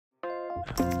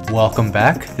Welcome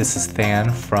back, this is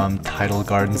Than from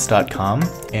TidalGardens.com,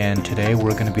 and today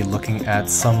we're going to be looking at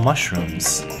some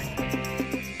mushrooms.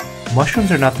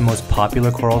 Mushrooms are not the most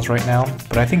popular corals right now,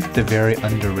 but I think they're very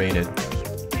underrated.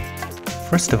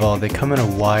 First of all, they come in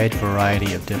a wide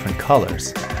variety of different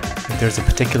colors. If there's a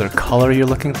particular color you're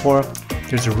looking for,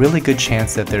 there's a really good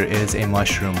chance that there is a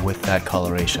mushroom with that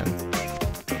coloration.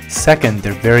 Second,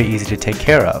 they're very easy to take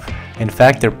care of. In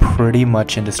fact, they're pretty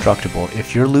much indestructible.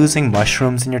 If you're losing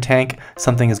mushrooms in your tank,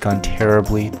 something has gone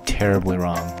terribly, terribly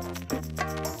wrong.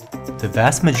 The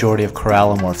vast majority of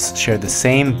corallimorphs share the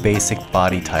same basic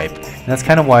body type, and that's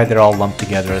kind of why they're all lumped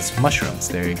together as mushrooms.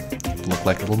 They look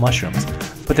like little mushrooms.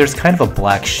 But there's kind of a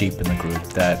black sheep in the group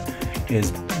that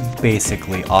is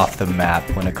basically off the map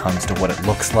when it comes to what it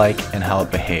looks like and how it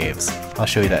behaves. I'll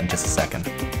show you that in just a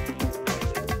second.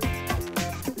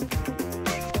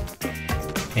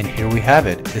 And here we have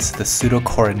it. This is the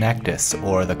Pseudocorynactis,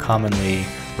 or the commonly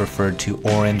referred to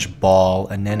orange ball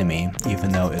anemone,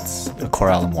 even though it's a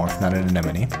corallimorph, not an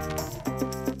anemone.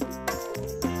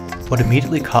 What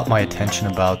immediately caught my attention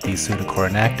about the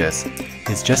Pseudocorynactis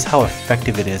is just how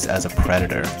effective it is as a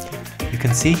predator. You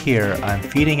can see here I'm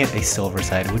feeding it a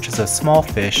silverside, which is a small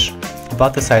fish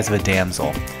about the size of a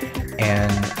damsel,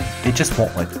 and it just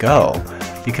won't let go.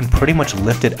 You can pretty much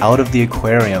lift it out of the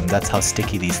aquarium, that's how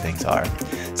sticky these things are.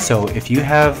 So if you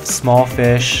have small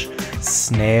fish,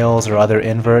 snails, or other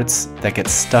inverts that get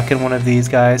stuck in one of these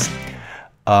guys,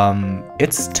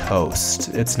 it's toast.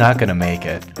 It's not going to make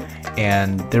it.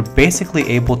 And they're basically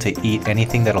able to eat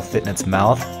anything that'll fit in its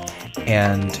mouth.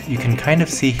 And you can kind of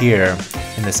see here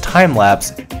in this time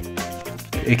lapse,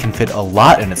 it can fit a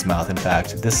lot in its mouth. In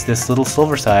fact, this little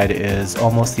silverside is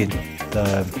almost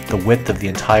the width of the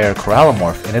entire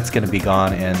corallimorph, and it's going to be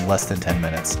gone in less than 10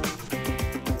 minutes.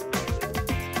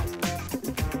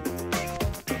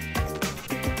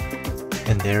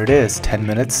 And there it is, 10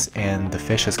 minutes, and the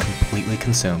fish is completely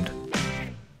consumed.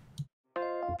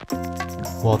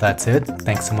 Well, that's it.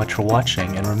 Thanks so much for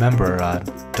watching, and remember,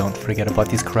 don't forget about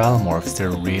these corallimorphs.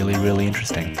 They're really, really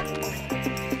interesting.